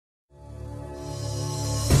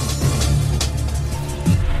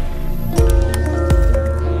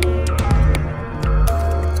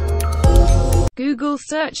Google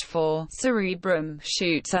search for cerebrum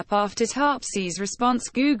shoots up after Taapsee's response.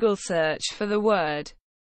 Google search for the word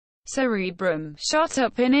cerebrum shot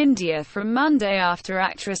up in India from Monday after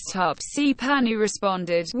actress Taapsee Pannu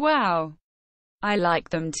responded, "Wow, I like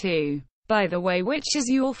them too. By the way, which is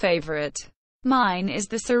your favorite? Mine is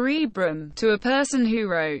the cerebrum," to a person who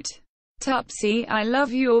wrote, "Taapsee, I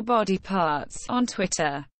love your body parts," on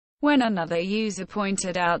Twitter. When another user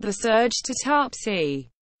pointed out the surge to Taapsee,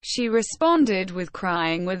 she responded with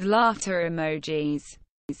crying with laughter emojis.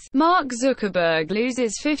 Mark Zuckerberg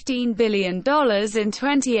loses $15 billion in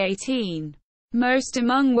 2018. Most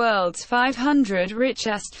among world's 500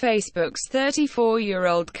 richest. Facebook's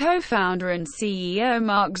 34-year-old co-founder and CEO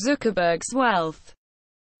Mark Zuckerberg's wealth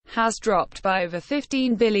has dropped by over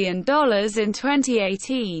 $15 billion in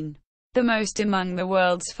 2018, the most among the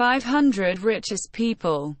world's 500 richest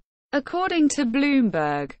people. According to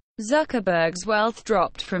Bloomberg, Zuckerberg's wealth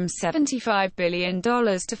dropped from $75 billion to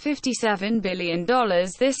 $57 billion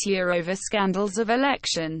this year over scandals of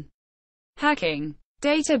election hacking,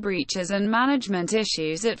 data breaches and management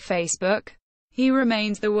issues at Facebook. He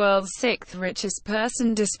remains the world's sixth richest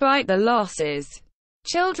person despite the losses.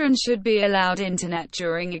 Children should be allowed internet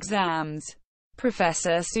during exams.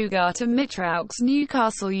 Professor Sugata Mitra,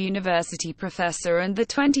 Newcastle University professor and the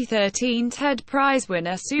 2013 TED Prize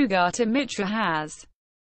winner Sugata Mitra, has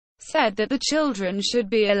said that the children should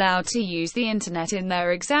be allowed to use the internet in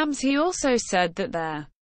their exams. He also said that their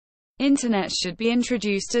internet should be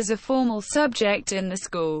introduced as a formal subject in the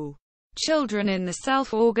school. Children in the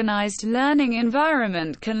self-organized learning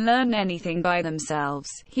environment can learn anything by themselves,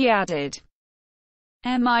 he added.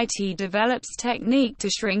 MIT develops technique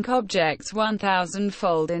to shrink objects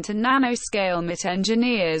 1,000-fold into nanoscale. MIT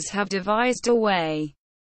engineers have devised a way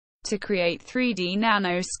to create 3D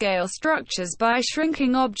nanoscale structures by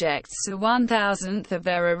shrinking objects to 1,000th of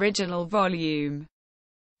their original volume.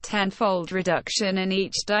 10-fold reduction in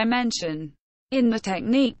each dimension. In the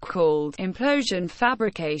technique called implosion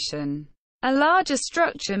fabrication, a larger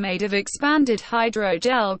structure made of expanded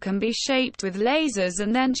hydrogel can be shaped with lasers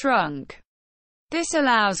and then shrunk. This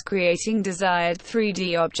allows creating desired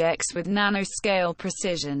 3D objects with nanoscale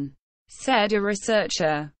precision, said a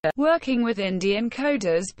researcher working with Indian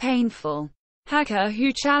coders. Painful hacker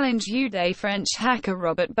who challenged UD French hacker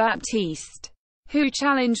Robert Baptiste, who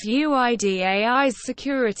challenged UIDAI's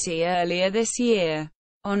security earlier this year,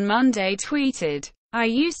 on Monday tweeted, "I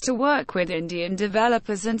used to work with Indian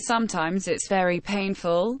developers and sometimes it's very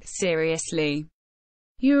painful, seriously.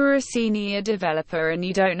 You're a senior developer and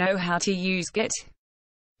you don't know how to use Git."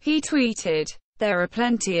 He tweeted, "There are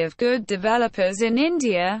plenty of good developers in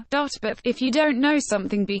India, but if you don't know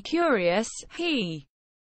something, be curious," he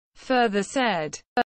further said.